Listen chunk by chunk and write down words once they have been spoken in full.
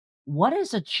What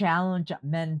is a challenge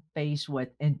men face with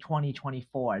in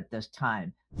 2024 at this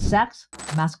time? Sex,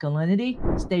 masculinity?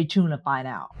 Stay tuned to find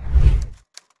out.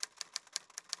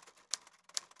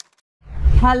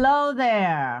 Hello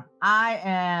there. I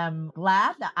am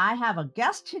glad that I have a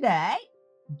guest today,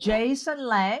 Jason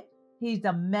Lange. He's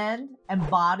a men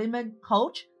embodiment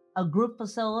coach, a group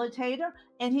facilitator,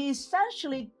 and he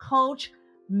essentially coach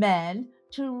men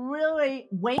to really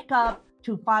wake up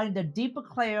to find the deeper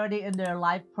clarity in their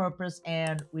life purpose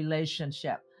and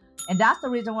relationship. And that's the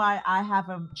reason why I have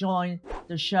him join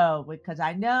the show, because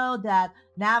I know that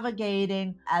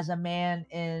navigating as a man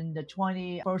in the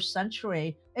 21st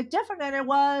century is different than it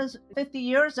was 50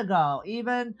 years ago,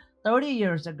 even 30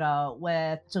 years ago,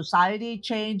 with society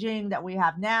changing that we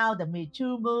have now, the Me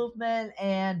Too movement.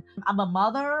 And I'm a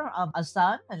mother of a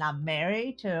son, and I'm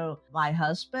married to my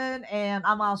husband, and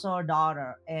I'm also a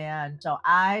daughter. And so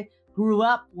I grew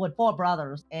up with four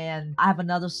brothers, and I have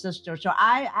another sister. So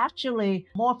I actually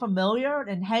more familiar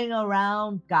and hang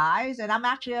around guys, and I'm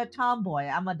actually a tomboy.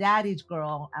 I'm a daddy's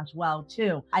girl as well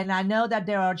too. And I know that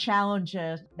there are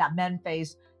challenges that men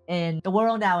face in the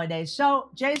world nowadays. So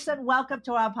Jason, welcome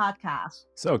to our podcast.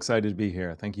 So excited to be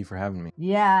here. Thank you for having me.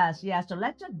 Yes, yes. So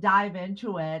let's just dive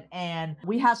into it. And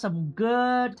we have some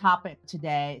good topic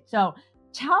today. So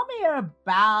tell me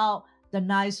about the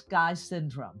nice guy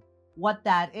syndrome, what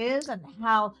that is, and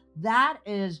how that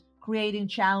is creating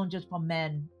challenges for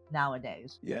men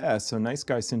nowadays. Yeah, so nice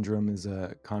guy syndrome is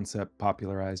a concept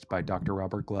popularized by Dr.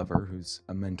 Robert Glover, who's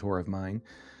a mentor of mine.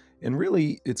 And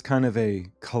really, it's kind of a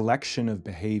collection of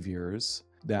behaviors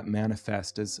that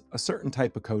manifest as a certain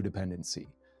type of codependency.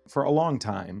 For a long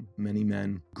time, many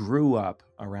men grew up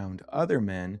around other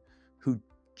men who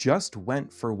just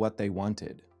went for what they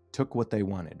wanted, took what they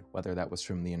wanted, whether that was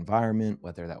from the environment,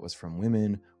 whether that was from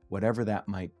women, whatever that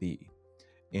might be.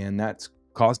 And that's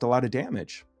caused a lot of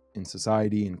damage in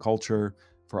society and culture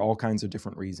for all kinds of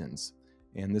different reasons.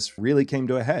 And this really came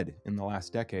to a head in the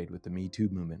last decade with the Me Too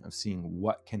movement of seeing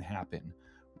what can happen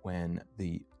when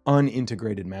the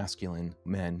unintegrated masculine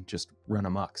men just run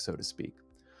amok, so to speak.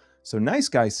 So nice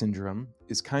guy syndrome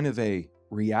is kind of a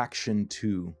reaction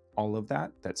to all of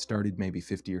that started maybe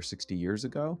 50 or 60 years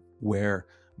ago, where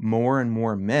more and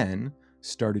more men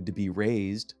started to be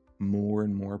raised more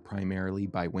and more primarily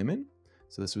by women.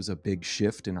 So this was a big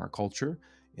shift in our culture,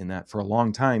 in that for a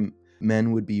long time,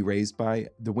 men would be raised by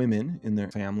the women in their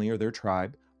family or their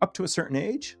tribe up to a certain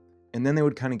age, and then they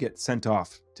would kind of get sent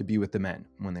off to be with the men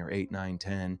when they were 8, 9,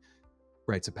 10,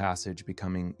 rites of passage,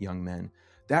 becoming young men.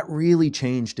 That really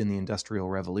changed in the Industrial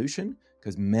Revolution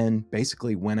because men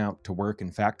basically went out to work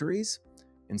in factories.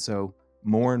 And so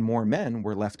more and more men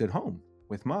were left at home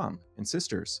with mom and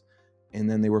sisters. And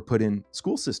then they were put in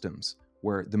school systems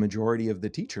where the majority of the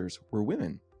teachers were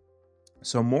women.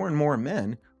 So more and more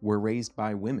men were raised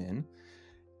by women,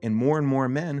 and more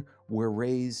men were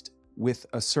raised with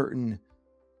a certain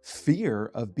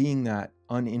fear of being that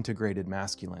unintegrated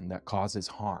masculine that causes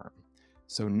harm.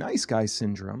 So nice guy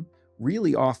syndrome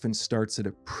really often starts at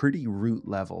a pretty root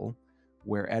level,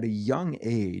 where at a young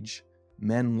age,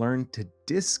 men learn to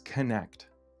disconnect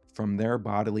from their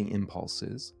bodily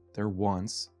impulses, their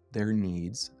wants, their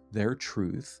needs, their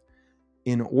truth,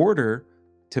 in order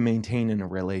to maintain in a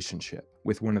relationship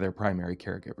with one of their primary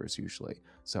caregivers usually.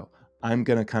 So I'm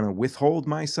going to kind of withhold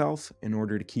myself in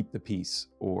order to keep the peace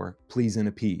or please and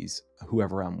appease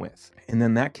whoever I'm with. And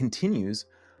then that continues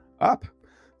up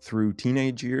through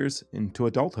teenage years into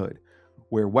adulthood,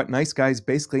 where what nice guys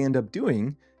basically end up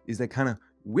doing is they kind of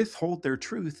withhold their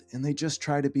truth and they just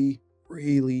try to be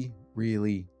really,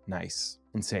 really nice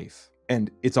and safe.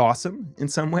 And it's awesome in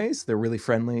some ways. They're really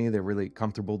friendly. They're really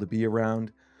comfortable to be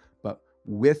around. But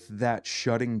with that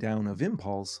shutting down of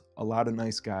impulse, a lot of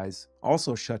nice guys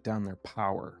also shut down their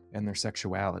power and their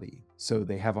sexuality. So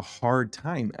they have a hard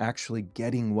time actually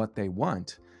getting what they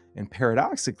want. And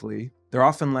paradoxically, they're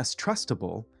often less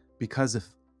trustable because if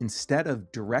instead of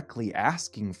directly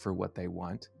asking for what they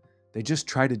want, they just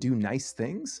try to do nice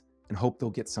things and hope they'll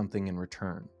get something in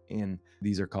return. And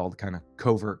these are called kind of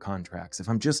covert contracts. If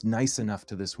I'm just nice enough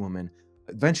to this woman,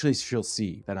 eventually she'll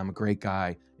see that I'm a great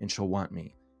guy and she'll want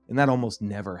me. And that almost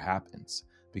never happens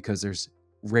because there's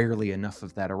rarely enough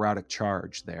of that erotic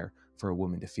charge there for a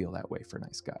woman to feel that way for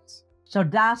nice guys. So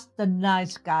that's the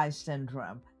nice guy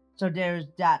syndrome. So there's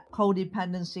that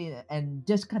codependency and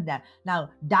disconnect. Now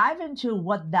dive into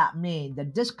what that means, the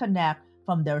disconnect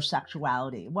from their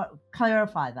sexuality.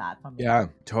 Clarify that for me. Yeah,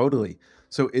 totally.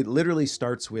 So it literally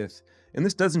starts with, and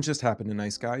this doesn't just happen to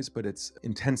nice guys, but it's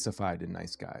intensified in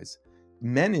nice guys.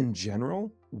 Men in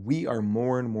general, we are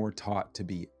more and more taught to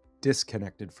be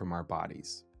disconnected from our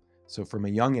bodies. So from a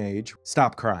young age,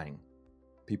 stop crying.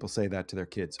 People say that to their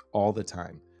kids all the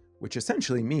time, which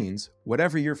essentially means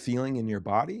whatever you're feeling in your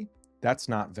body, that's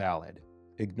not valid.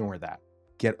 Ignore that.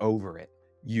 Get over it.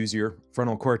 Use your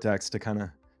frontal cortex to kind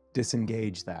of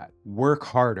disengage that. Work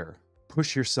harder.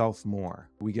 Push yourself more.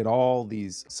 We get all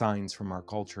these signs from our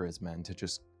culture as men to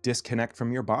just disconnect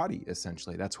from your body,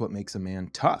 essentially. That's what makes a man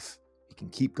tough. He can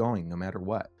keep going no matter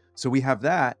what. So we have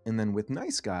that. And then with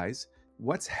nice guys,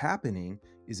 what's happening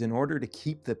is in order to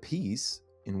keep the peace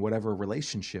in whatever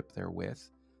relationship they're with,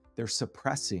 they're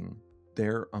suppressing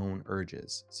their own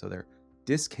urges. So they're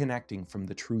disconnecting from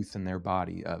the truth in their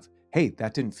body of, hey,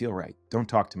 that didn't feel right. Don't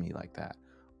talk to me like that.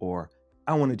 Or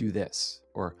I want to do this.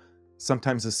 Or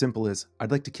sometimes as simple as,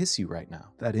 I'd like to kiss you right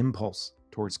now. That impulse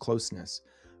towards closeness.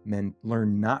 Men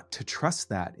learn not to trust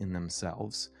that in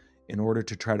themselves in order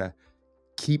to try to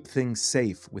keep things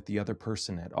safe with the other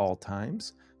person at all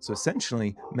times. So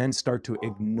essentially, men start to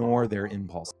ignore their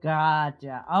impulse.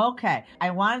 Gotcha. Okay.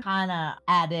 I want to kind of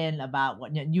add in about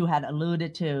what you had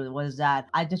alluded to was that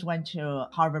I just went to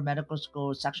Harvard Medical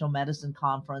School sexual medicine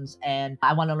conference, and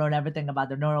I want to learn everything about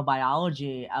the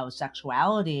neurobiology of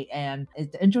sexuality. And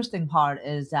the interesting part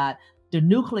is that the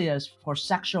nucleus for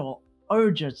sexual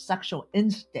urges, sexual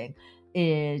instinct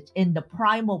is in the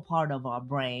primal part of our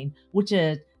brain, which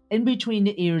is in between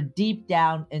the ear, deep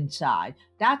down inside.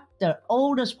 That's the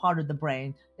oldest part of the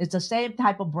brain. It's the same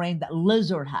type of brain that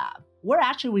lizard have. We're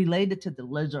actually related to the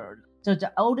lizard. So it's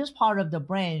the oldest part of the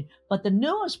brain, but the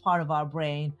newest part of our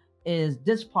brain is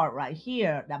this part right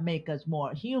here that make us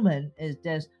more human, is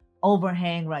this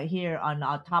overhang right here on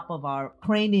top of our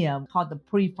cranium called the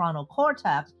prefrontal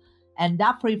cortex. And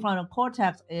that prefrontal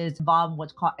cortex is involved in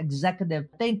what's called executive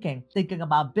thinking, thinking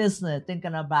about business,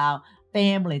 thinking about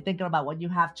family, thinking about what you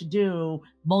have to do,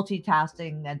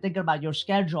 multitasking, and thinking about your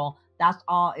schedule. That's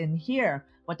all in here.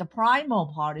 But the primal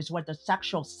part is where the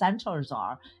sexual centers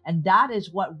are. And that is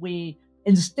what we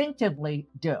instinctively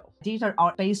do. These are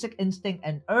our basic instinct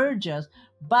and urges.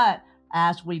 But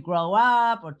as we grow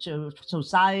up or to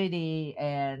society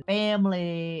and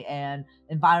family and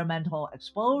environmental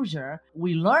exposure,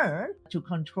 we learn to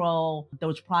control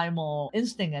those primal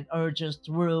instinct and urges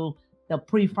through the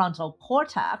prefrontal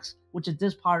cortex, which is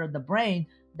this part of the brain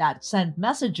that sends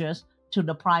messages to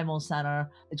the primal center.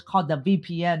 It's called the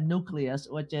VPN nucleus,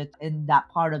 which is in that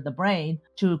part of the brain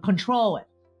to control it,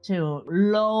 to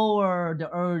lower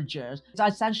the urges. It's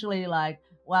essentially like,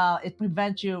 well, it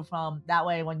prevents you from that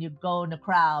way when you go in the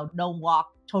crowd, don't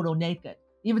walk total naked.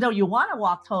 Even though you want to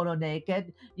walk total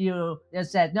naked, you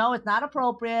said, no, it's not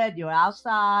appropriate. You're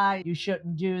outside. You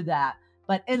shouldn't do that.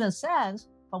 But in a sense,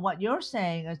 from what you're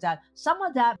saying is that some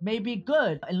of that may be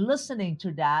good in listening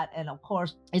to that. And of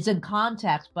course, it's in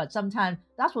context, but sometimes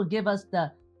that's what gives us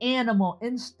the animal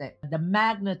instinct, the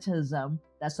magnetism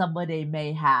that somebody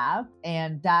may have.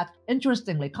 And that,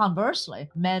 interestingly, conversely,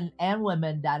 men and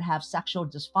women that have sexual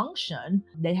dysfunction,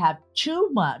 they have too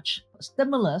much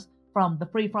stimulus from the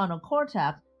prefrontal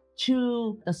cortex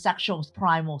to the sexual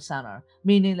primal center,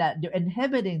 meaning that they're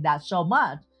inhibiting that so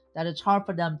much that it's hard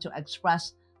for them to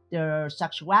express their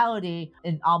sexuality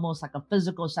in almost like a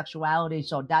physical sexuality.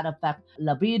 So that affects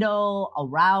libido,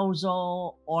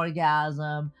 arousal,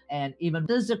 orgasm, and even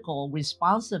physical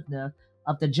responsiveness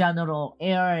of the genital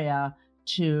area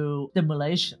to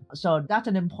stimulation. So that's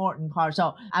an important part.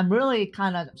 So I'm really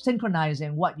kind of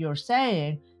synchronizing what you're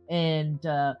saying in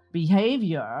the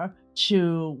behavior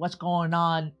to what's going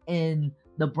on in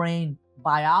the brain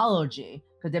biology,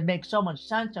 because it makes so much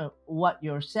sense of what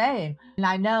you're saying. And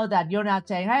I know that you're not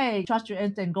saying, hey, trust your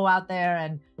instinct, go out there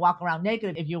and walk around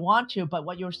naked if you want to. But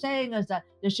what you're saying is that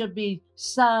there should be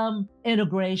some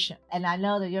integration. And I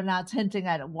know that you're not hinting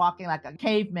at walking like a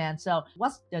caveman. So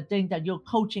what's the thing that you're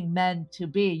coaching men to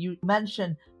be? You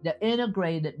mentioned the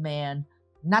integrated man,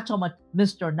 not so much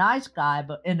Mr. Nice Guy,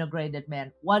 but integrated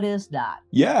man. What is that?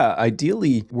 Yeah,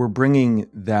 ideally, we're bringing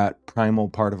that primal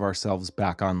part of ourselves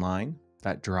back online,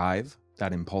 that drive,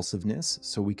 that impulsiveness,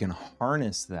 so we can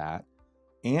harness that.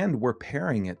 And we're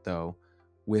pairing it, though,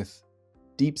 with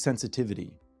deep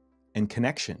sensitivity and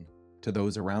connection to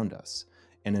those around us,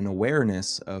 and an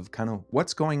awareness of kind of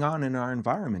what's going on in our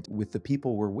environment with the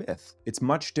people we're with. It's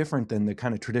much different than the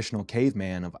kind of traditional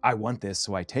caveman of, I want this,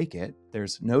 so I take it.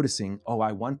 There's noticing, oh,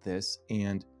 I want this,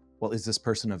 and well, is this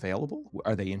person available?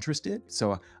 Are they interested?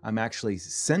 So I'm actually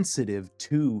sensitive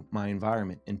to my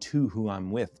environment and to who I'm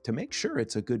with to make sure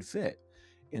it's a good fit.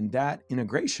 And that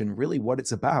integration, really what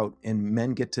it's about, and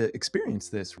men get to experience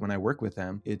this when I work with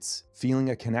them, it's feeling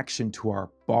a connection to our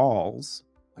balls,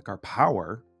 like our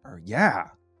power, or yeah,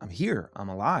 I'm here, I'm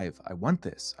alive, I want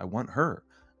this, I want her,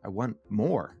 I want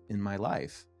more in my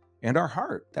life. and our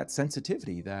heart, that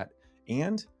sensitivity,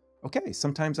 and okay,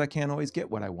 sometimes I can't always get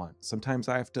what I want. Sometimes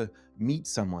I have to meet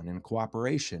someone in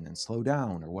cooperation and slow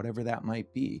down or whatever that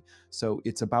might be. So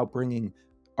it's about bringing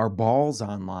our balls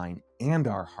online and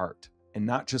our heart and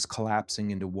not just collapsing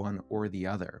into one or the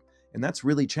other. And that's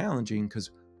really challenging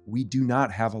because we do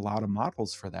not have a lot of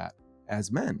models for that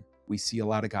as men. We see a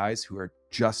lot of guys who are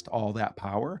just all that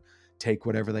power, take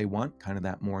whatever they want, kind of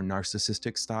that more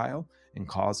narcissistic style, and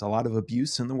cause a lot of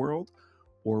abuse in the world.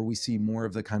 Or we see more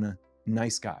of the kind of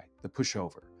nice guy, the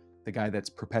pushover, the guy that's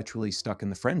perpetually stuck in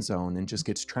the friend zone and just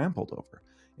gets trampled over.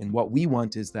 And what we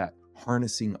want is that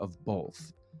harnessing of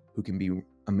both, who can be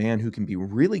a man who can be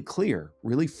really clear,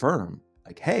 really firm,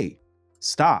 like, hey,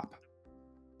 stop,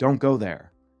 don't go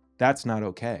there. That's not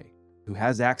okay. Who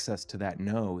has access to that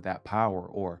no, that power,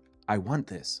 or I want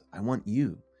this, I want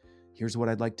you. Here's what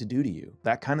I'd like to do to you.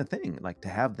 That kind of thing, like to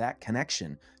have that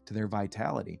connection to their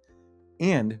vitality.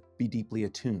 And be deeply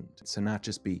attuned. So not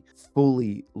just be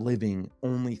fully living,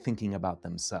 only thinking about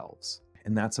themselves.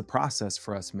 And that's a process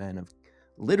for us men of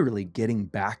literally getting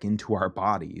back into our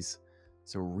bodies.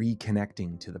 So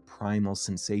reconnecting to the primal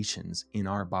sensations in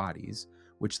our bodies,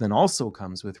 which then also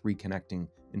comes with reconnecting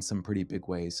in some pretty big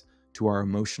ways to our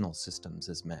emotional systems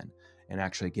as men and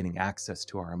actually getting access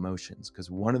to our emotions.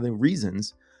 Because one of the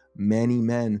reasons many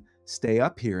men stay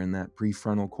up here in that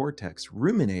prefrontal cortex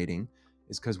ruminating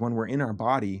is because when we're in our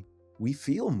body, we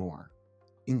feel more,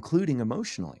 including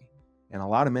emotionally. And a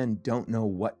lot of men don't know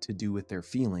what to do with their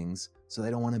feelings, so they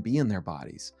don't want to be in their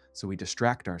bodies. So we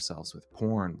distract ourselves with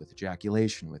porn, with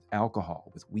ejaculation, with alcohol,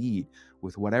 with weed,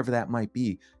 with whatever that might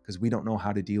be, because we don't know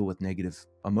how to deal with negative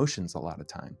emotions a lot of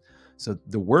time. So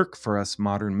the work for us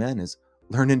modern men is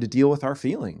learning to deal with our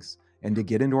feelings and to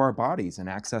get into our bodies and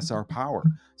access our power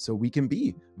so we can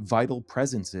be vital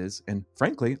presences and,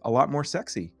 frankly, a lot more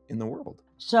sexy in the world.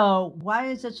 So, why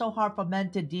is it so hard for men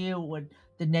to deal with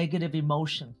the negative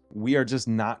emotion? We are just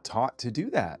not taught to do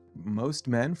that. Most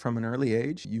men from an early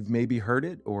age, you've maybe heard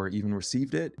it or even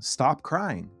received it, stop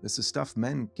crying. This is stuff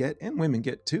men get and women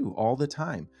get too all the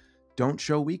time. Don't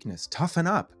show weakness. Toughen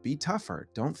up. Be tougher.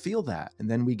 Don't feel that. And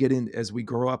then we get in, as we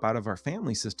grow up out of our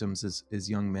family systems as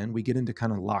young men, we get into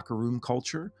kind of locker room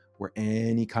culture where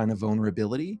any kind of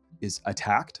vulnerability is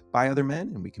attacked by other men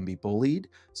and we can be bullied.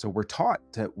 So we're taught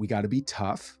that we got to be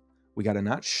tough. We got to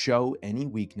not show any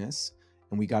weakness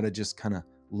and we got to just kind of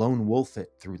lone wolf it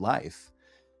through life.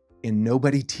 And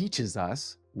nobody teaches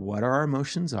us what our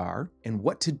emotions are and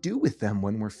what to do with them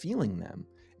when we're feeling them.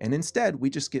 And instead,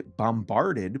 we just get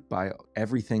bombarded by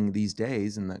everything these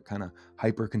days in the kind of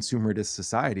hyper-consumerist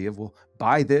society of, well,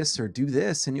 buy this or do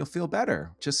this and you'll feel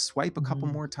better. Just swipe a couple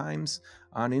more times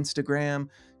on Instagram,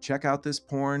 check out this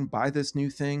porn, buy this new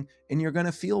thing, and you're going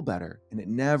to feel better. And it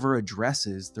never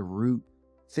addresses the root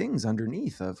things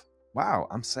underneath of, wow,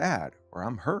 I'm sad or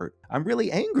I'm hurt. I'm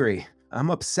really angry.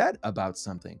 I'm upset about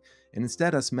something. And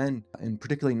instead, us men, and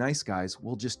particularly nice guys,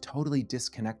 will just totally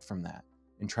disconnect from that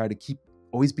and try to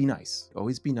always be nice,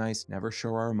 never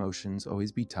show our emotions,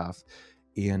 always be tough.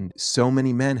 And so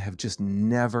many men have just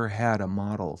never had a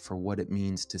model for what it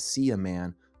means to see a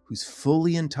man who's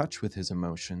fully in touch with his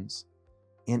emotions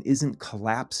and isn't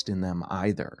collapsed in them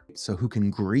either. So who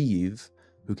can grieve,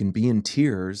 who can be in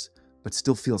tears, but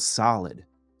still feel solid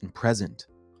and present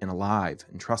and alive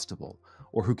and trustable,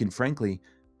 or who can frankly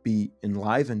be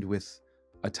enlivened with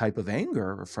a type of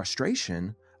anger or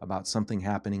frustration about something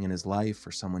happening in his life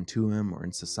or someone to him or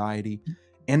in society,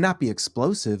 and not be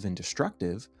explosive and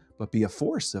destructive, but be a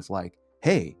force of like,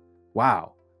 hey,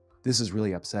 wow, this is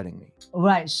really upsetting me.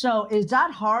 Right. So is that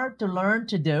hard to learn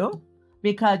to do?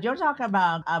 Because you're talking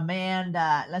about a man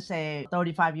that, let's say,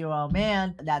 35-year-old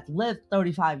man that lived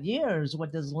 35 years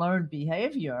with this learned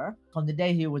behavior from the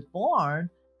day he was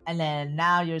born. And then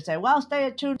now you say, well, stay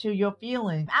attuned to your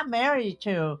feelings. I'm married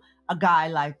to a guy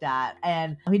like that,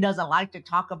 and he doesn't like to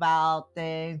talk about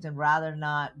things and rather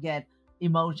not get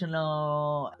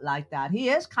emotional like that. He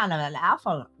is kind of an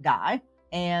alpha guy.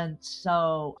 And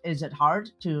so is it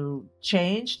hard to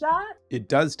change that? It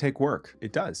does take work.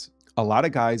 It does. A lot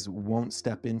of guys won't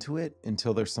step into it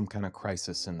until there's some kind of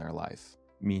crisis in their life,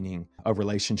 meaning a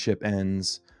relationship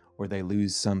ends or they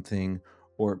lose something,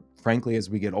 or frankly, as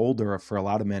we get older, for a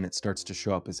lot of men, it starts to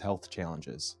show up as health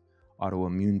challenges,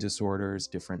 autoimmune disorders,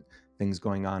 different things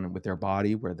going on with their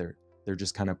body where they're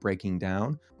just kind of breaking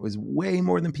down. It was way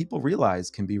more than people realize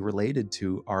can be related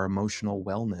to our emotional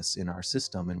wellness in our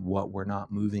system and what we're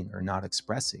not moving or not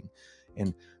expressing.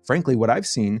 And frankly, what I've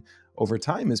seen over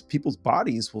time is people's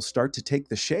bodies will start to take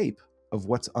the shape of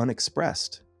what's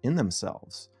unexpressed in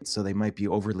themselves. So they might be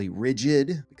overly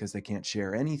rigid because they can't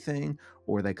share anything,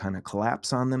 or they kind of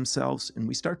collapse on themselves, and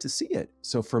we start to see it.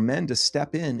 So for men to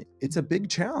step in, it's a big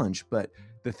challenge. But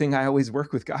the thing I always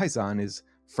work with guys on is,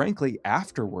 frankly,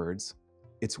 afterwards,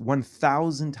 it's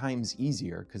 1,000 times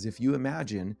easier. Because if you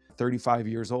imagine 35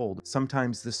 years old,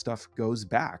 sometimes this stuff goes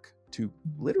back to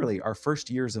literally our first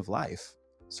years of life,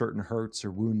 certain hurts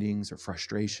or woundings or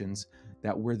frustrations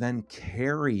that we're then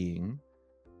carrying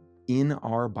in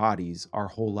our bodies our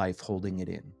whole life, holding it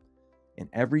in. And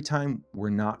every time we're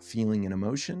not feeling an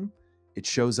emotion, it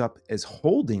shows up as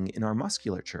holding in our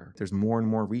musculature. There's more and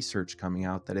more research coming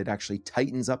out that it actually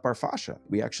tightens up our fascia.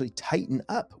 We actually tighten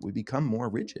up, we become more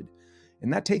rigid.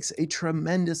 And that takes a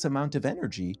tremendous amount of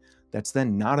energy that's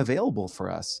then not available for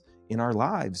us in our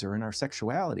lives or in our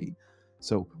sexuality.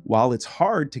 So while it's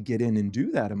hard to get in and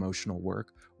do that emotional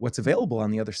work, what's available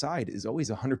on the other side is always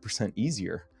 100%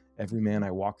 easier. Every man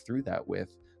I walk through that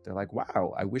with, they're like,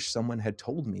 wow, I wish someone had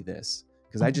told me this,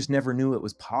 because I just never knew it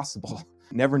was possible.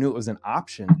 Never knew it was an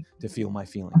option to feel my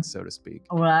feelings, so to speak.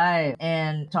 Right.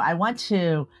 And so I want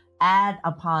to add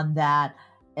upon that,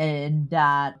 and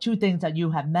that two things that you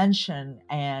have mentioned,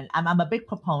 and I'm a big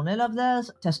proponent of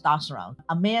this: testosterone.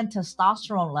 A man's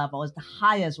testosterone level is the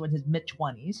highest in his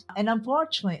mid-20s. And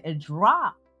unfortunately, it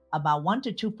dropped about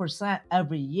 1% to 2%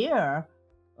 every year,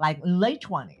 like late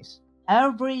 20s,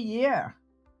 every year.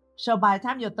 So by the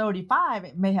time you're 35,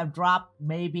 it may have dropped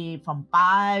maybe from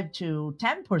 5 to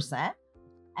 10%.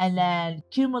 And then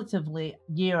cumulatively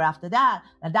year after that,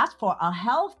 and that's for a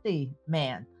healthy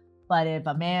man. But if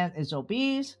a man is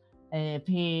obese, if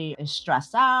he is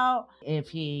stressed out, if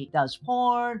he does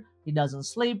porn, he doesn't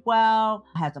sleep well,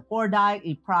 has a poor diet,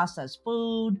 eat processed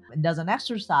food, and doesn't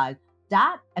exercise,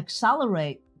 that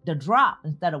accelerates the drop.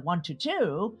 Instead of 1 to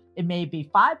 2, it may be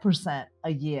 5%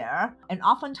 a year. And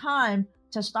oftentimes,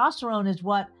 testosterone is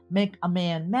what make a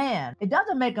man man. It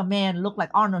doesn't make a man look like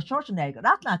Arnold Schwarzenegger.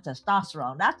 That's not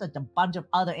testosterone. That's just a bunch of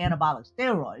other anabolic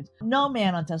steroids. No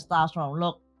man on testosterone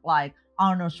look like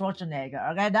Arnold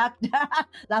Schwarzenegger. Okay,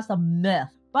 that's a myth.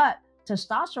 But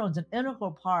testosterone is an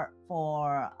integral part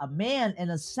for a man,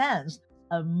 in a sense,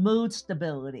 of mood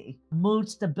stability. Mood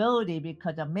stability,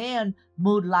 because a man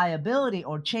mood liability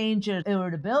or changes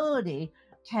irritability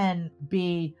can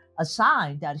be a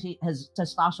sign that his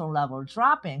testosterone level is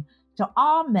dropping. To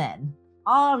all men,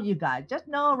 all of you guys, just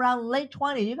know around late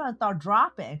 20s, you're going to start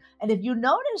dropping. And if you're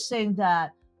noticing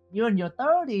that you're in your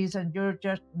 30s and you're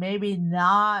just maybe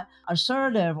not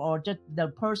assertive or just the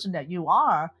person that you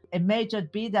are, it may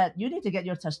just be that you need to get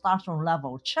your testosterone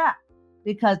level checked,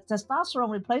 because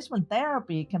testosterone replacement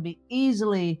therapy can be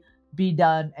easily be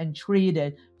done and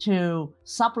treated to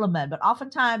supplement. But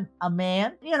oftentimes a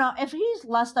man, if he's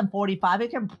less than 45, he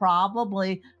can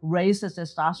probably raise his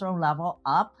testosterone level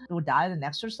up through diet and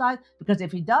exercise, because if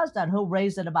he does that, he'll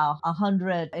raise it about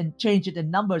 100 and change it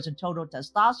in numbers in total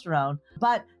testosterone.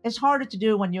 But it's harder to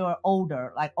do when you're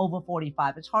older, like over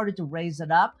 45. It's harder to raise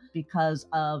it up because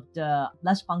of the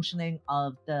less functioning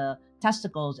of the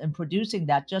testicles in producing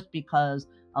that, just because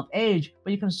of age.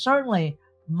 But you can certainly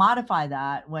modify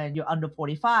that when you're under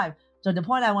 45. So the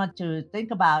point I want to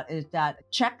think about is that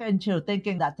check into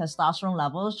thinking that testosterone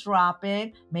level is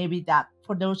dropping, maybe that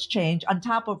for those change. On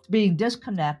top of being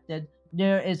disconnected,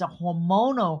 there is a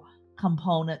hormonal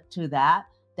component to that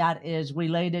is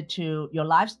related to your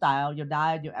lifestyle, your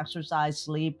diet, your exercise,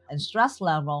 sleep, and stress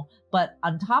level. But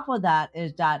on top of that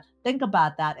is that think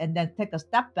about that and then take a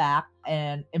step back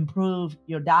and improve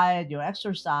your diet, your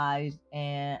exercise,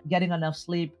 and getting enough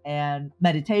sleep and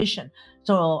meditation.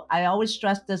 So I always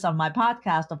stress this on my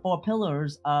podcast: the 4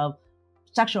 pillars of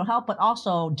sexual health, but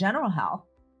also general health,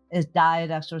 is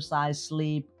diet, exercise,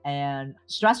 sleep, and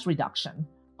stress reduction.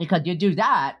 Because you do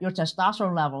that, your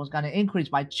testosterone level is going to increase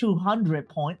by 200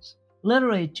 points,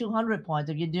 literally 200 points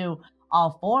if you do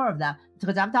all 4 of them.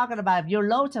 Because I'm talking about if you're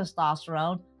low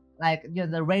testosterone, like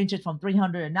the range is from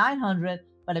 300 to 900.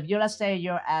 But if let's say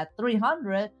you're at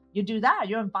 300, you do that,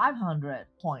 you're in 500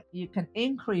 points. You can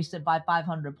increase it by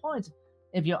 500 points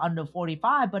if you're under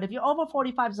 45. But if you're over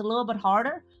 45, it's a little bit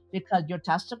harder, because your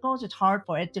testicles, it's hard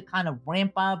for it to kind of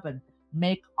ramp up and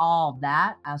make all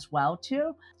that as well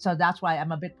too. So that's why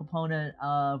I'm a big proponent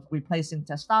of replacing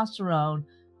testosterone,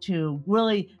 to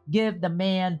really give the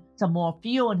man some more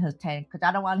fuel in his tank, because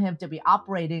I don't want him to be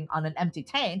operating on an empty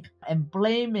tank and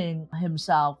blaming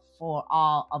himself for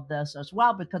all of this as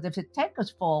well. Because if his tank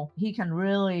is full, he can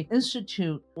really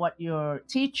institute what you're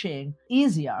teaching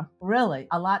easier, really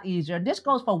a lot easier. And this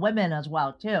goes for women as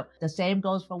well too. The same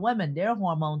goes for women. Their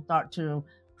hormones start to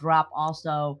drop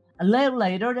also a little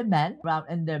later than men, around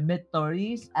in their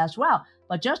mid-30s as well.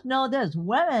 But just know this,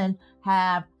 women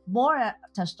have more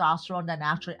testosterone than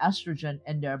actually estrogen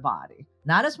in their body.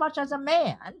 Not as much as a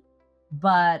man,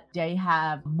 but they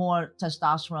have more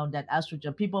testosterone than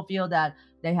estrogen. People feel that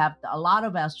they have a lot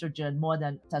of estrogen more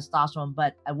than testosterone,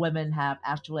 but women have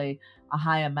actually a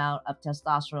high amount of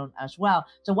testosterone as well.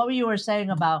 So what you were saying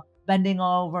about bending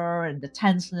over and the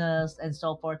tenseness and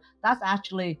so forth, that's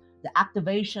actually the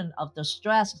activation of the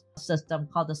stress system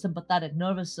called the sympathetic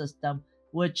nervous system,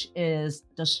 which is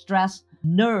the stress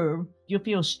nerve. You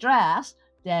feel stress,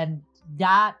 then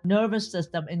that nervous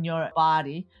system in your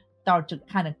body start to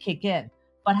kind of kick in.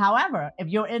 But however, if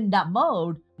you're in that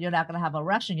mode, you're not going to have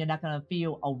erection. You're not going to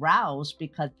feel aroused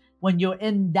because when you're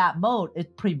in that mode,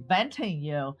 it's preventing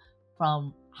you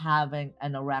from having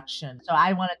an erection. So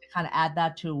I wanted to kind of add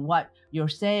that to what you're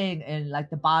saying in like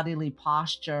the bodily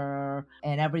posture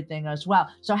and everything as well.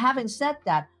 So having said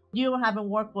that, you having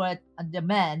worked with the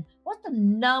men, what's the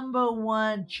number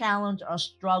one challenge or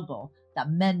struggle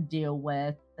that men deal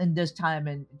with in this time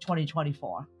in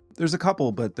 2024? There's a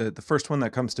couple, but the first one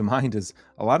that comes to mind is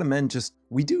a lot of men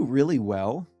we do really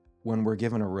well when we're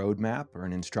given a roadmap or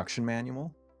an instruction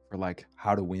manual for like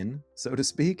how to win, so to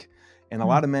speak. And a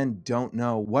lot of men don't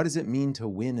know what does it mean to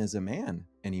win as a man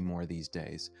anymore these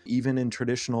days. Even in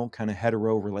traditional kind of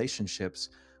hetero relationships,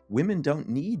 women don't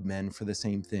need men for the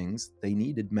same things they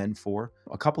needed men for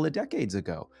a couple of decades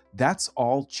ago. That's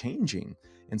all changing.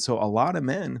 And so a lot of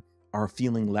men are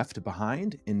feeling left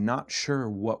behind and not sure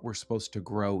what we're supposed to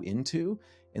grow into.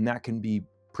 And that can be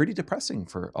pretty depressing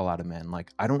for a lot of men.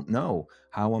 Like, I don't know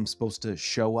how I'm supposed to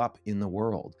show up in the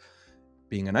world.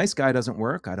 Being a nice guy doesn't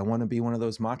work. I don't want to be one of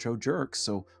those macho jerks.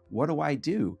 So what do I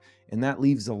do? And that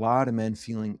leaves a lot of men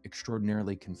feeling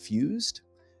extraordinarily confused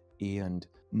and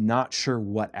not sure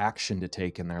what action to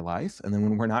take in their life. And then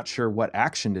when we're not sure what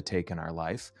action to take in our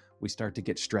life, we start to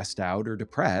get stressed out or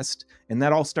depressed, and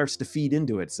that all starts to feed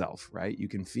into itself, right? You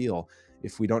can feel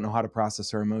if we don't know how to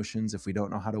process our emotions, if we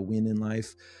don't know how to win in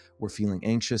life, we're feeling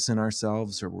anxious in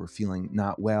ourselves or we're feeling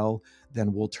not well,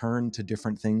 then we'll turn to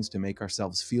different things to make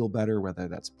ourselves feel better, whether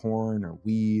that's porn or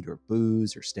weed or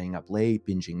booze or staying up late,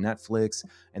 binging Netflix,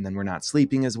 and then we're not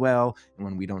sleeping as well. And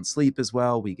when we don't sleep as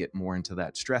well, we get more into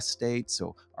that stress state.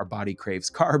 So our body craves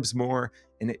carbs more,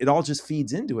 and it all just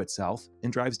feeds into itself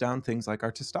and drives down things like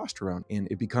our testosterone, and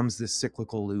it becomes this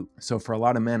cyclical loop. So for a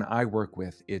lot of men I work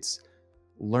with, it's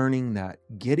learning that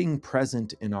getting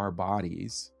present in our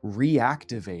bodies,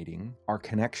 reactivating our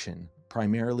connection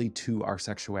primarily to our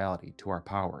sexuality, to our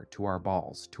power, to our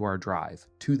balls, to our drive,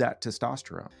 to that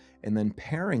testosterone, and then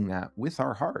pairing that with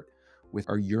our heart, with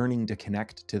our yearning to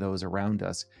connect to those around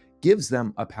us, gives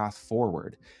them a path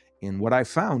forward. And what I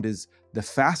found is the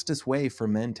fastest way for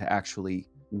men to actually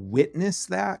witness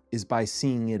that is by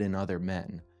seeing it in other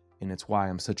men. And it's why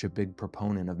I'm such a big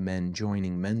proponent of men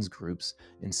joining men's groups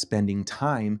and spending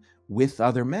time with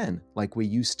other men like we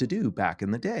used to do back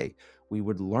in the day. We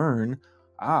would learn,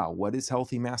 what is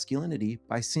healthy masculinity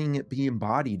by seeing it be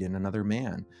embodied in another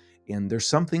man. And there's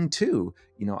something too,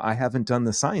 I haven't done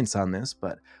the science on this,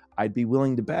 but I'd be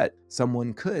willing to bet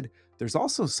someone could. There's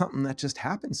also something that just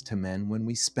happens to men when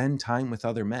we spend time with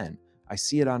other men. I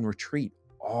see it on retreat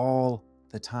all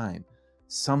the time.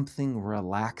 Something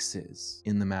relaxes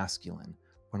in the masculine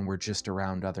when we're just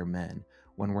around other men,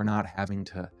 when we're not having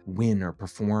to win or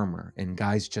perform, and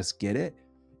guys just get it.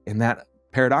 And that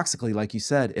paradoxically, like you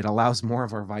said, it allows more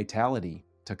of our vitality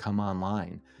to come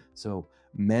online. So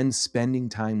men spending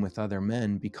time with other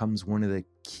men becomes one of the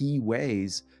key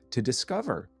ways to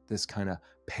discover this kind of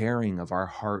pairing of our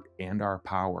heart and our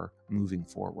power moving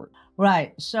forward.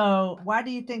 Right. So why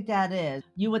do you think that is?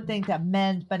 You would think that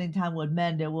men spending time with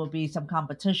men, there will be some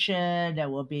competition, there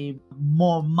will be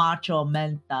more macho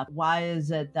men stuff. Why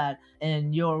is it that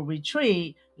in your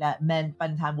retreat that men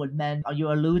spend time with men? Are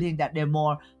you alluding that they're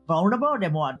more vulnerable, they're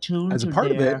more attuned As a to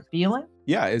part of their it, feeling?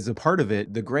 Yeah, as a part of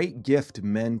it, the great gift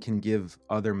men can give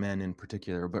other men in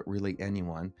particular, but really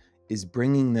anyone, is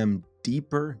bringing them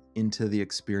deeper into the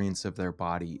experience of their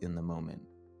body in the moment.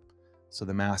 So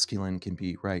the masculine can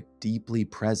be deeply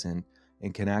present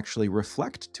and can actually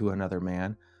reflect to another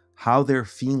man how they're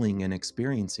feeling and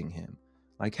experiencing him.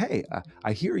 Like, hey,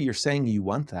 I hear you're saying you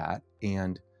want that,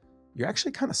 and you're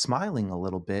actually kind of smiling a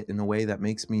little bit in a way that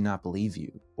makes me not believe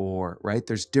you. Or,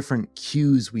 there's different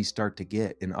cues we start to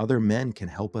get, and other men can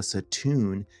help us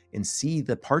attune and see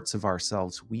the parts of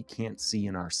ourselves we can't see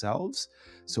in ourselves.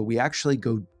 So we actually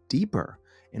go deeper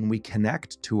and we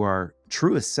connect to our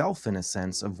truest self in a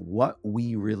sense of what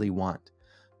we really want.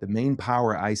 The main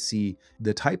power I see,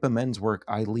 the type of men's work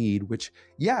I lead, which,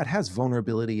 it has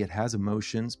vulnerability, it has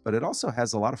emotions, but it also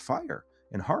has a lot of fire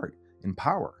and heart and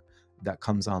power. that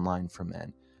comes online for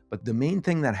men. But the main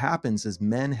thing that happens is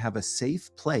men have a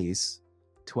safe place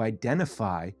to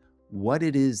identify what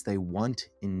it is they want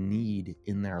and need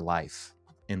in their life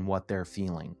and what they're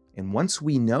feeling. And once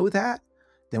we know that,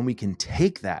 then we can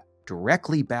take that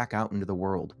directly back out into the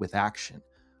world with action.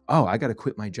 Oh, I got to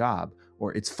quit my job.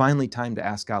 Or it's finally time to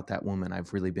ask out that woman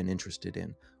I've really been interested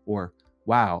in. Or,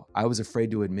 wow, I was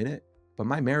afraid to admit it, but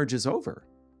my marriage is over.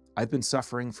 I've been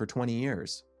suffering for 20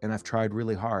 years and I've tried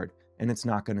really hard and it's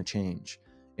not going to change.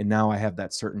 And now I have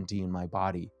that certainty in my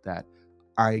body that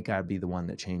I got to be the one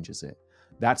that changes it.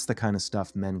 That's the kind of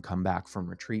stuff men come back from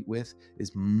retreat with,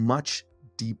 is much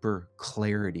deeper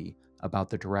clarity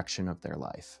about the direction of their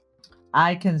life.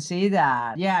 I can see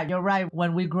that. Yeah, you're right.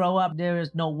 When we grow up, there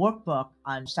is no workbook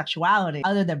on sexuality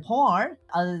other than porn,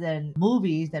 other than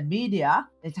movies and media.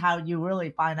 It's how you really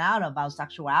find out about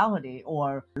sexuality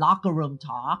or locker room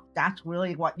talk. That's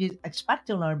really what you expect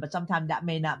to learn, but sometimes that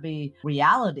may not be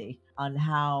reality on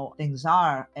how things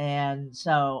are. And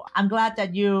so I'm glad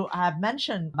that you have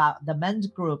mentioned about the men's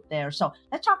group there. So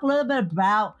let's talk a little bit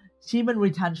about semen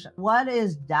retention. What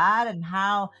is that and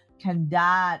how can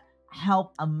that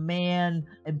help a man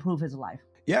improve his life?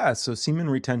 Yeah, so semen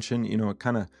retention, it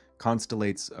kind of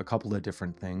constellates a couple of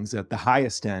different things. At the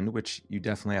highest end, which you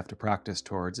definitely have to practice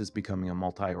towards, is becoming a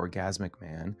multi-orgasmic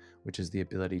man, which is the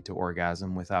ability to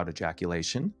orgasm without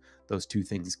ejaculation. Those two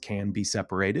things can be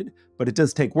separated, but it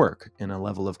does take work and a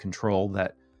level of control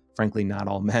that, frankly, not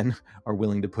all men are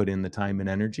willing to put in the time and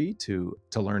energy to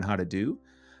learn how to do.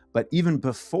 But even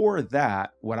before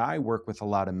that, what I work with a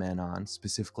lot of men on,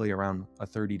 specifically around a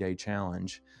 30-day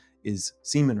challenge, is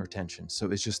semen retention.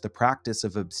 So it's just the practice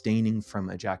of abstaining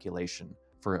from ejaculation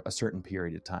for a certain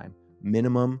period of time.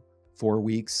 Minimum 4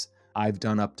 weeks. I've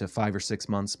done up to 5 or 6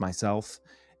 months myself.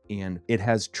 And it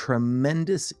has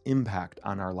tremendous impact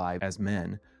on our lives as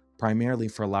men, primarily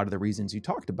for a lot of the reasons you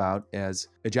talked about, as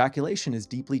ejaculation is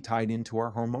deeply tied into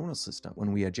our hormonal system.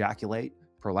 When we ejaculate,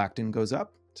 prolactin goes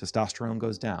up, testosterone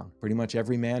goes down. Pretty much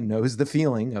every man knows the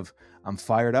feeling of, I'm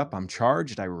fired up, I'm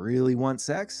charged, I really want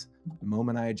sex. The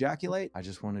moment I ejaculate, I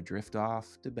just want to drift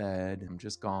off to bed. I'm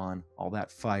just gone. All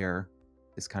that fire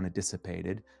is kind of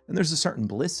dissipated. And there's a certain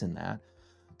bliss in that.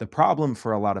 The problem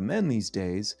for a lot of men these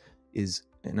days is,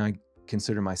 and I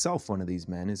consider myself one of these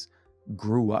men, is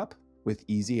grew up with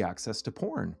easy access to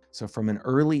porn. So from an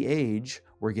early age,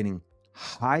 we're getting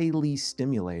highly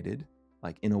stimulated,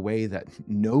 like in a way that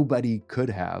nobody could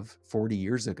have 40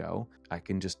 years ago. I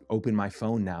can just open my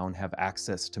phone now and have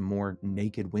access to more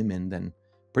naked women than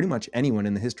pretty much anyone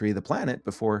in the history of the planet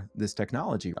before this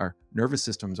technology. Our nervous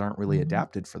systems aren't really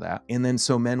adapted for that. And then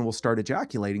so men will start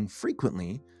ejaculating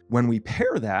frequently. When we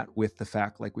pair that with the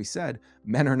fact, like we said,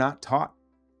 men are not taught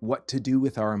what to do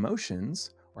with our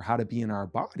emotions or how to be in our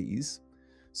bodies.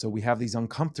 So we have these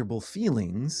uncomfortable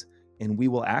feelings and we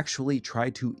will actually try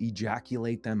to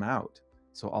ejaculate them out.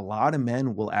 So a lot of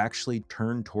men will actually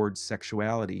turn towards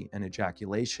sexuality and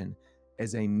ejaculation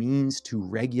as a means to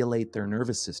regulate their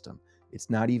nervous system. It's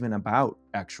not even about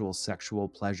actual sexual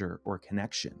pleasure or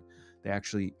connection. They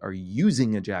actually are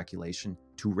using ejaculation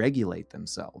to regulate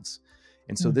themselves.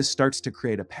 And so this starts to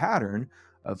create a pattern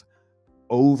of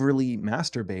overly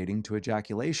masturbating to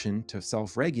ejaculation to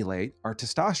self-regulate. Our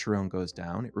testosterone goes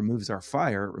down. It removes our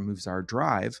fire. It removes our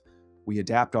drive. We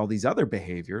adapt all these other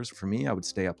behaviors. For me, I would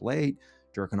stay up late,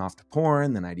 jerking off to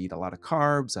porn. Then I'd eat a lot of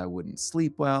carbs. I wouldn't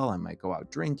sleep well. I might go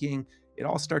out drinking. It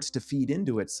all starts to feed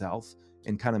into itself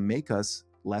and kind of make us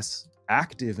less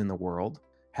active in the world,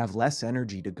 have less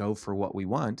energy to go for what we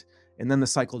want, and then the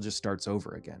cycle just starts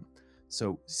over again.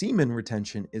 So semen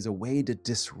retention is a way to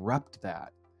disrupt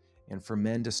that and for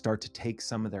men to start to take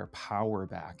some of their power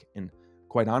back and,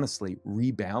 quite honestly,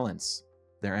 rebalance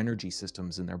their energy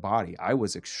systems in their body. I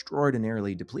was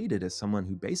extraordinarily depleted as someone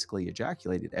who basically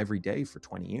ejaculated every day for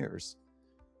 20 years.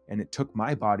 And it took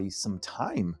my body some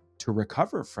time to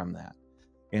recover from that.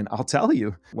 And I'll tell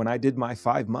you, when I did my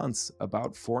 5 months,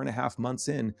 about 4.5 months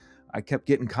in, I kept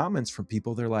getting comments from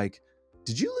people. They're like,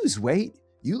 did you lose weight?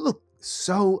 You look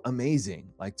so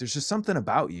amazing. Like there's just something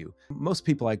about you. Most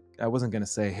people, I wasn't going to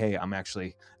say, hey, I'm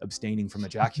actually abstaining from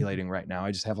ejaculating right now.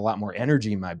 I just have a lot more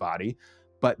energy in my body.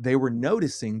 But they were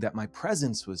noticing that my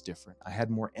presence was different. I had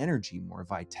more energy, more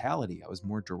vitality. I was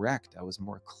more direct. I was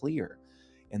more clear.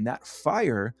 And that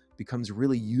fire becomes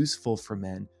really useful for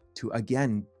men to,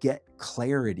 again, get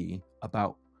clarity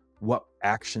about what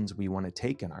actions we want to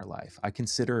take in our life. I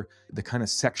consider the kind of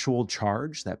sexual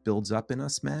charge that builds up in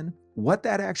us men, what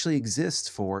that actually exists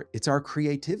for, it's our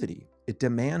creativity. It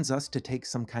demands us to take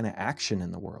some kind of action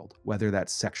in the world, whether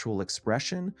that's sexual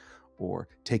expression or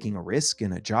taking a risk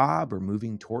in a job or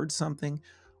moving towards something.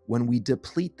 when we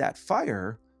deplete that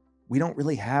fire, we don't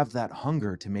really have that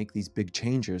hunger to make these big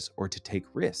changes or to take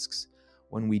risks.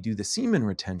 When we do the semen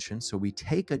retention, so we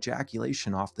take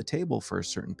ejaculation off the table for a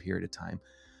certain period of time,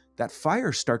 that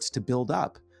fire starts to build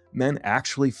up. Men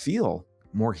actually feel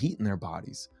more heat in their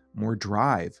bodies, more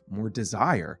drive, more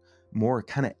desire, more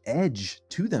kind of edge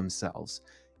to themselves,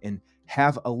 and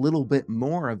have a little bit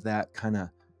more of that kind of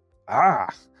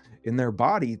in their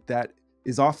body that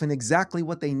is often exactly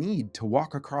what they need to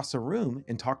walk across a room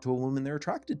and talk to a woman they're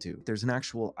attracted to. There's an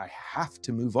actual, I have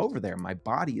to move over there. My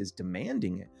body is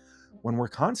demanding it. When we're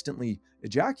constantly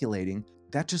ejaculating,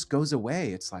 that just goes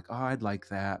away. It's like, oh, I'd like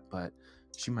that, but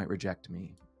she might reject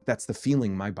me. That's the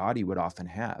feeling my body would often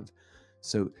have.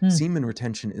 So semen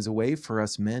retention is a way for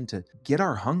us men to get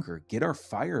our hunger, get our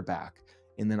fire back,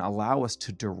 and then allow us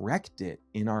to direct it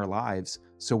in our lives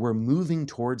so we're moving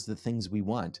towards the things we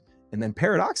want. And then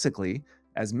paradoxically,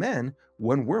 as men,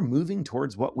 when we're moving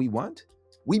towards what we want,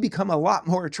 we become a lot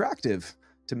more attractive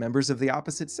to members of the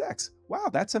opposite sex. Wow,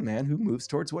 that's a man who moves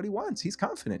towards what he wants. He's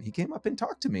confident. He came up and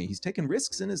talked to me. He's taken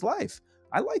risks in his life.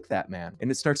 I like that man.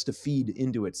 And it starts to feed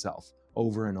into itself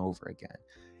over and over again.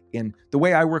 And the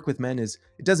way I work with men is,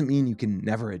 it doesn't mean you can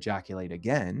never ejaculate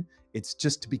again. It's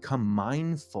just to become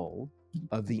mindful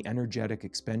of the energetic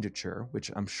expenditure, which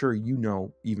I'm sure you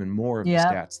know even more of the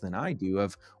stats than I do,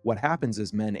 of what happens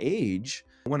as men age.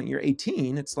 When you're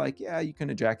 18, it's like, yeah, you can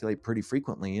ejaculate pretty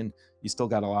frequently and you still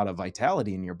got a lot of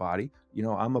vitality in your body. You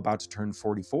know, I'm about to turn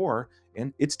 44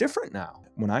 and it's different now.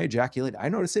 When I ejaculate, I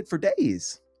notice it for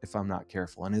days if I'm not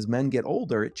careful. And as men get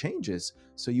older, it changes.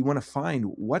 So you want to find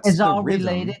what's it's the all rhythm.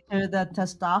 Related to the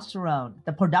testosterone,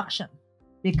 the production,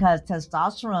 because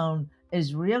testosterone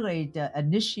is really the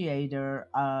initiator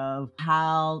of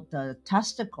how the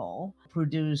testicle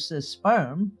produces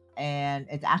sperm. And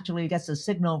it actually gets a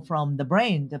signal from the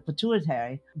brain, the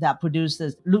pituitary, that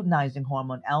produces luteinizing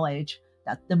hormone, LH,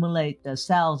 that stimulate the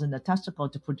cells in the testicle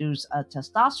to produce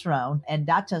testosterone. And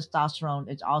that testosterone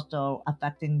is also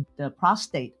affecting the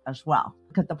prostate as well,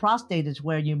 because the prostate is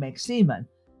where you make semen.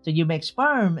 So you make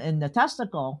sperm in the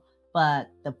testicle, but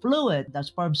the fluid the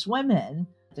sperm swim in,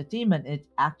 the semen, is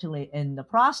actually in the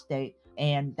prostate,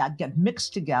 and that get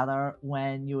mixed together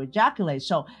when you ejaculate.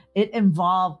 So it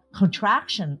involves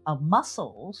contraction of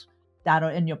muscles that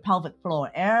are in your pelvic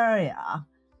floor area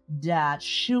that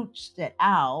shoots it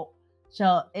out.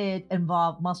 So it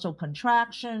involves muscle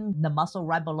contraction, the muscle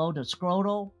right below the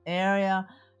scrotal area,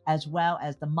 as well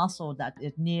as the muscle that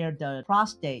is near the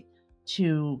prostate,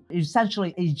 to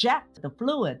essentially eject the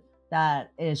fluid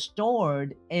that is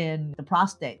stored in the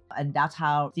prostate. And that's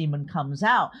how semen comes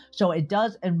out. So it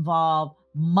does involve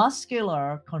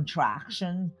muscular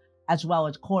contraction as well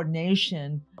as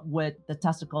coordination with the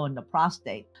testicle and the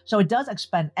prostate. So it does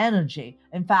expend energy.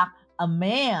 In fact, a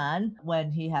man,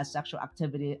 when he has sexual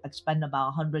activity, expend about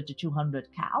 100 to 200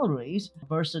 calories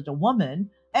versus a woman.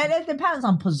 And it depends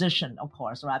on position, of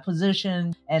course, right?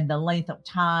 Position and the length of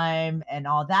time and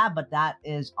all that, but that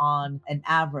is on an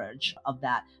average of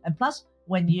that. And plus,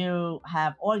 when you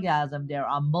have orgasm, there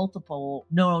are multiple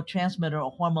neurotransmitter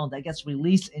or hormones that gets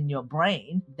released in your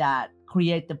brain that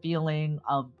create the feeling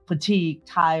of fatigue,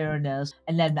 tiredness.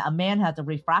 And then a man has a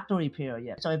refractory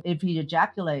period. So if he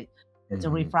ejaculates, it's a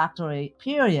refractory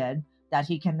period that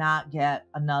he cannot get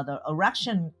another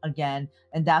erection again.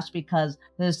 And that's because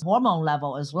his hormone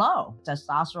level is low.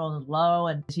 Testosterone is low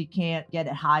and he can't get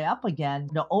it high up again.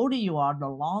 The older you are, the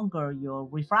longer your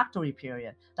refractory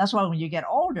period. That's why when you get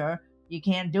older, you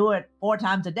can't do it 4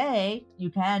 times a day. You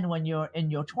can when you're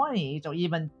in your 20s or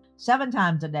even 7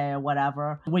 times a day or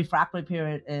whatever. Refractory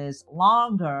period is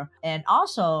longer. And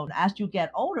also, as you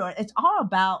get older, it's all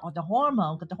about the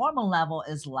hormone, because the hormone level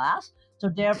is less. So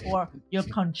therefore, your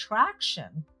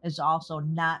contraction is also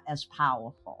not as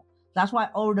powerful. That's why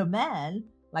older men,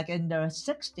 like in their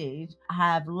 60s,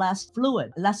 have less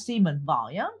fluid, less semen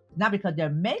volume. Not because they're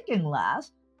making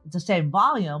less, it's the same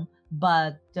volume,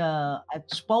 but the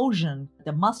expulsion,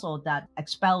 the muscle that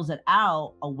expels it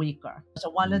out, are weaker.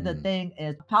 So one of the things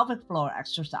is pelvic floor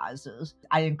exercises.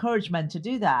 I encourage men to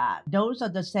do that. Those are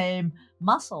the same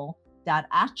muscle that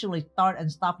actually start and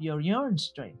stop your urine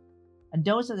stream. And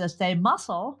those are the same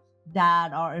muscle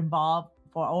that are involved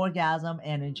for orgasm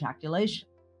and ejaculation.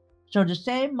 So the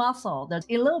same muscle, there's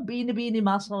a little beany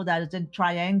muscle that is in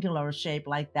triangular shape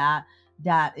like that,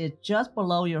 that is just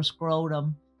below your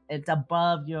scrotum. It's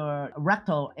above your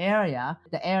rectal area.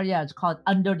 The area is called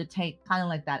under the taint, kind of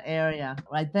like that area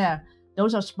right there.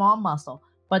 Those are small muscle,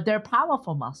 but they're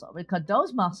powerful muscle because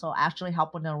those muscle actually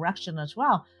help with an erection as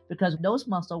well, because those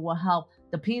muscle will help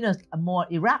the penis more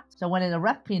erect. So when it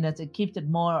erect penis, it keeps it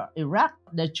more erect.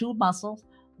 The two muscles,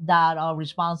 that are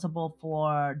responsible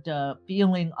for the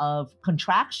feeling of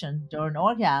contraction during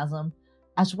orgasm,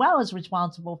 as well as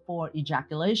responsible for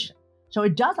ejaculation. So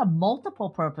it does have multiple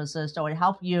purposes. So it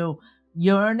helps you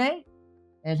urinate,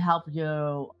 it helps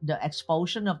you the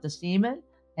expulsion of the semen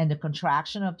and the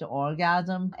contraction of the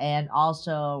orgasm and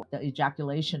also the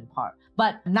ejaculation part.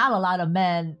 But not a lot of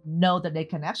men know that they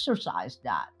can exercise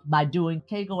that by doing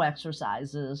Kegel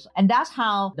exercises. And that's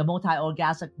how the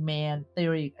multi-orgasmic man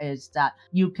theory is, that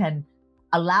you can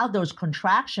allow those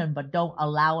contraction, but don't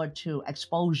allow it to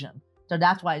expulsion. So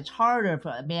that's why it's harder for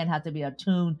a man has to be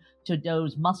attuned to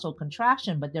those muscle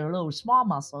contraction, but they're little small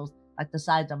muscles like the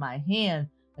size of my hand,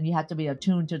 and you have to be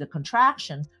attuned to the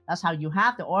contraction. That's how you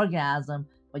have the orgasm,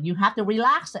 but you have to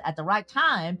relax it at the right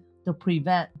time to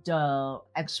prevent the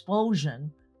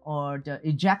explosion or the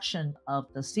ejection of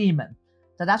the semen.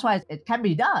 So that's why it can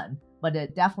be done, but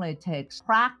it definitely takes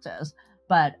practice.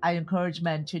 But I encourage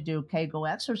men to do Kegel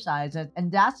exercises,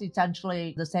 and that's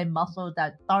essentially the same muscles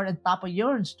that start and stop a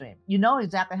urine stream. You know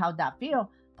exactly how that feels.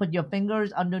 Put your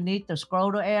fingers underneath the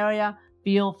scrotal area,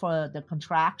 feel for the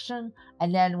contraction,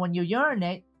 and then when you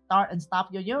urinate, start and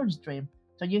stop your urine stream.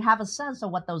 So you have a sense of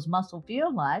what those muscles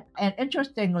feel like. And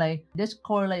interestingly, this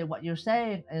correlates what you're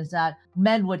saying is that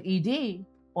men with ED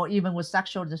or even with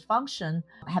sexual dysfunction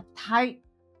have tight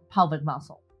pelvic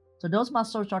muscle. So those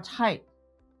muscles are tight.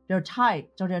 They're tight,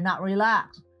 so they're not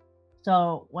relaxed.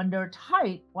 So when they're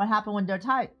tight, what happens when they're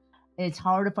tight? It's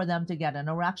harder for them to get an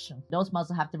erection. Those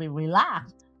muscles have to be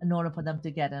relaxed in order for them to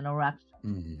get an erection.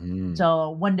 Mm-hmm.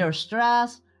 So when they're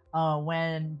stressed,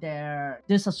 when they're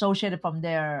disassociated from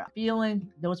their feeling,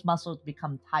 those muscles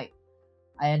become tight.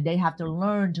 And they have to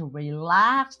learn to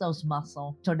relax those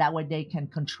muscles so that way they can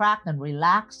contract and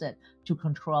relax it to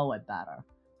control it better.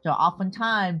 So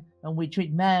oftentimes when we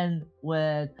treat men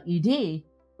with ED,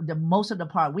 most of the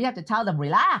part, we have to tell them,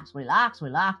 relax, relax,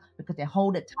 relax, because they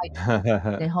hold it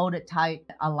tight. They hold it tight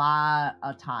a lot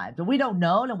of times. But we don't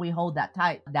know that we hold that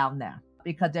tight down there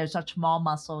because they're such small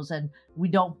muscles and we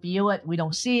don't feel it, we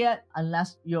don't see it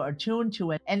unless you're attuned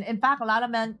to it. And in fact, a lot of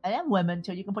men and women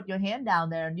too, you can put your hand down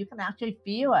there and you can actually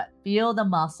feel it, feel the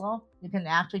muscle. You can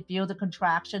actually feel the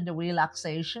contraction, the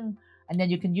relaxation. And then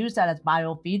you can use that as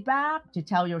biofeedback to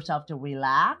tell yourself to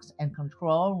relax and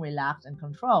control, relax and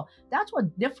control. That's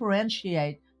what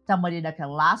differentiates somebody that can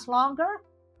last longer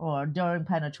or during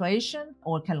penetration,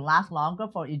 or can last longer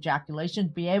for ejaculation,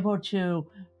 be able to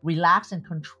relax and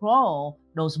control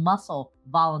those muscles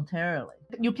voluntarily.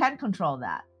 You can control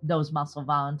those muscles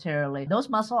voluntarily. Those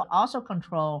muscles also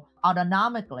control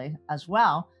autonomically as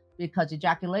well, because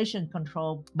ejaculation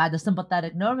controlled by the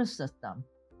sympathetic nervous system,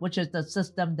 which is the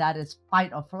system that is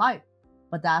fight or flight.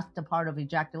 But that's the part of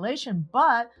ejaculation.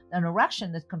 But an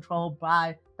erection is controlled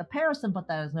by the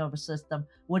parasympathetic nervous system,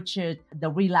 which is the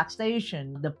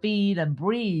relaxation, the feed and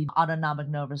breathe autonomic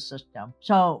nervous system.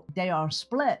 So they are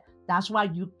split. That's why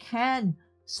you can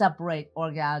separate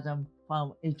orgasm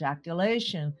from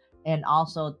ejaculation, and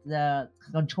also the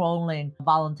controlling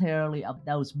voluntarily of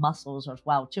those muscles as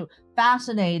well too.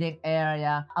 Fascinating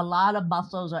area. A lot of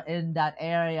muscles are in that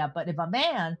area, but if a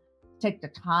man take the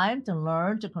time to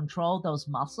learn to control those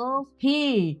muscles,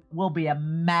 he will be a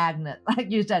magnet,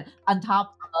 like you said, on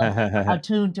top of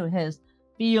attuned to his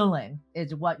feeling,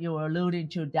 is what you were alluding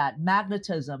to, that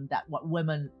magnetism, that what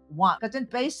women want. Because in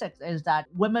basics is that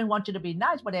women want you to be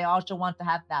nice, but they also want to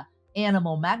have that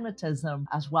animal magnetism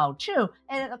as well too.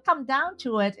 And it comes down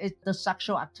to it's the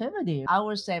sexual activity. I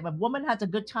would say if a woman has a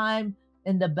good time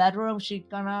in the bedroom, she's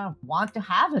gonna want to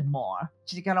have it more.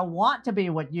 She's gonna want to be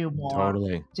with you more.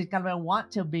 Totally. She's gonna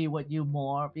want to be with you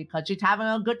more because she's having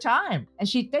a good time. And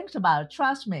she thinks about it.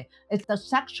 Trust me, it's the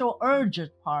sexual urges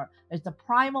part. It's the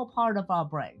primal part of our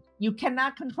brain. You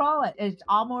cannot control it. It's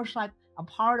almost like a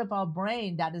part of our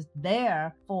brain that is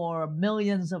there for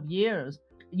millions of years.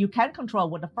 You can control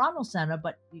with the frontal center,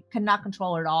 but you cannot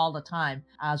control it all the time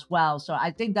as well. So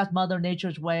I think that's Mother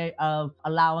Nature's way of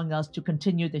allowing us to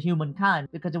continue the humankind.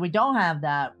 Because if we don't have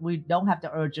that, we don't have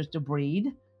the urges to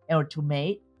breed or to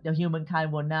mate, the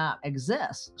humankind will not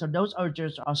exist. So those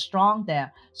urges are strong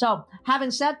there. So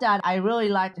having said that, I really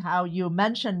liked how you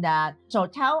mentioned that. So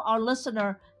tell our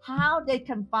listener how they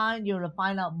can find you to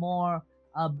find out more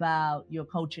about your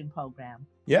coaching program.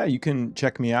 Yeah, you can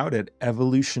check me out at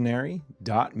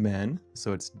evolutionary.men.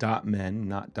 So it's .men,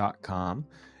 not .com.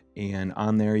 And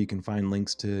on there, you can find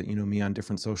links to, me on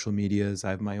different social medias.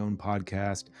 I have my own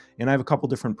podcast, and I have a couple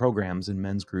different programs in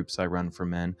men's groups I run for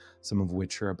men, some of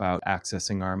which are about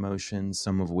accessing our emotions,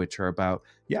 some of which are about,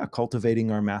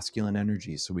 cultivating our masculine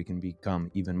energy so we can become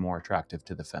even more attractive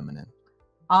to the feminine.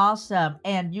 Awesome.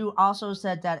 And you also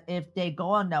said that if they go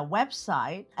on the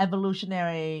website,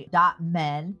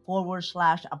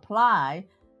 evolutionary.men/apply,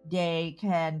 they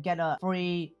can get a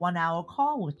free 1 hour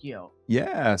call with you.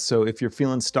 Yeah. So if you're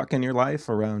feeling stuck in your life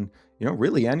around,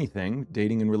 really anything,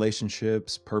 dating and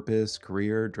relationships, purpose,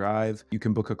 career, drive, you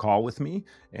can book a call with me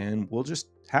and we'll just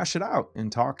hash it out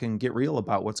and talk and get real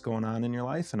about what's going on in your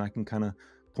life. And I can kind of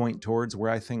point towards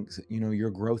where I think, your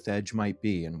growth edge might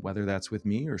be. And whether that's with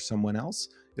me or someone else,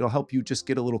 it'll help you just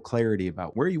get a little clarity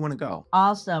about where you want to go.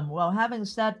 Awesome. Well, having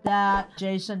said that,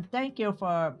 Jason, thank you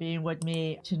for being with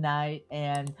me tonight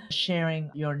and sharing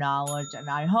your knowledge. And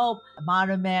I hope,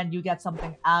 Modern Man, you get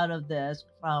something out of this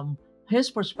from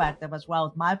his perspective as well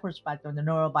as my perspective, the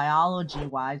neurobiology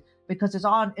wise, because it's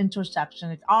all an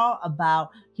intersection. It's all about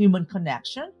human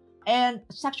connection. And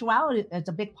sexuality is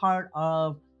a big part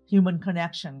of human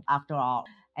connection after all.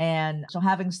 And so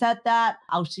having said that,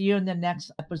 I'll see you in the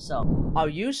next episode. Are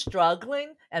you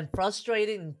struggling and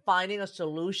frustrated in finding a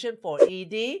solution for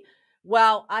ED?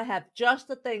 Well, I have just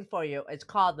the thing for you. It's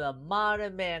called the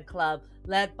Modern Man Club,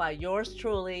 led by yours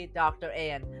truly, Dr.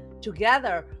 Ann.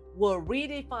 Together, we're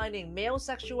redefining male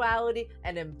sexuality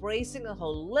and embracing a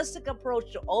holistic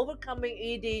approach to overcoming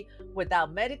ED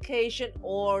without medication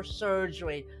or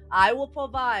surgery. I will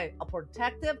provide a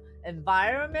protective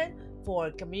environment for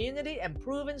a community and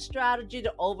proven strategy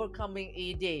to overcoming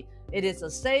ED. It is a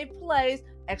safe place,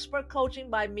 expert coaching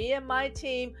by me and my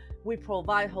team. We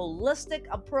provide holistic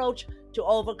approach to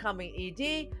overcoming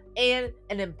ED and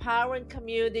an empowering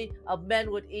community of men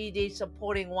with ED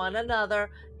supporting one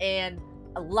another, and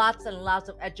lots and lots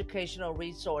of educational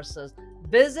resources.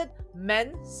 Visit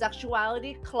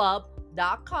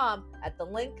mensexualityclub.com at the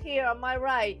link here on my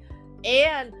right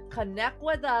and connect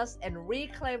with us and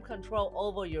reclaim control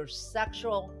over your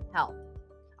sexual health.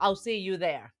 I'll see you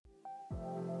there.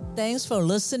 Thanks for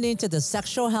listening to the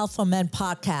Sexual Health for Men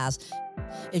podcast.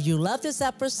 If you love this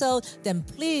episode, then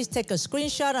please take a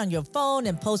screenshot on your phone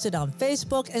and post it on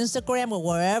Facebook, Instagram, or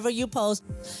wherever you post.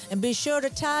 And be sure to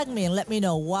tag me and let me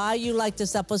know why you like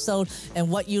this episode and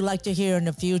what you like to hear in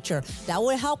the future. That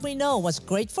will help me know what's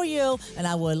great for you, and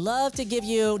I would love to give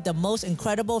you the most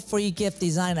incredible free gift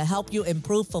designed to help you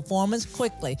improve performance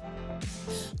quickly.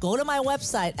 Go to my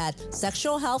website at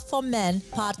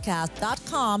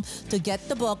sexualhealthformenpodcast.com to get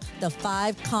the book, The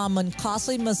 5 Common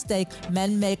Costly Mistakes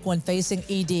Men Make When Facing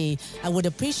ED. I would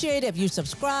appreciate it if you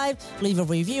subscribe, leave a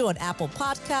review on Apple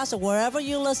Podcasts or wherever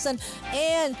you listen,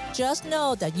 and just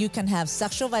know that you can have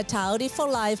sexual vitality for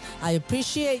life. I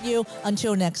appreciate you.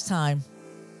 Until next time.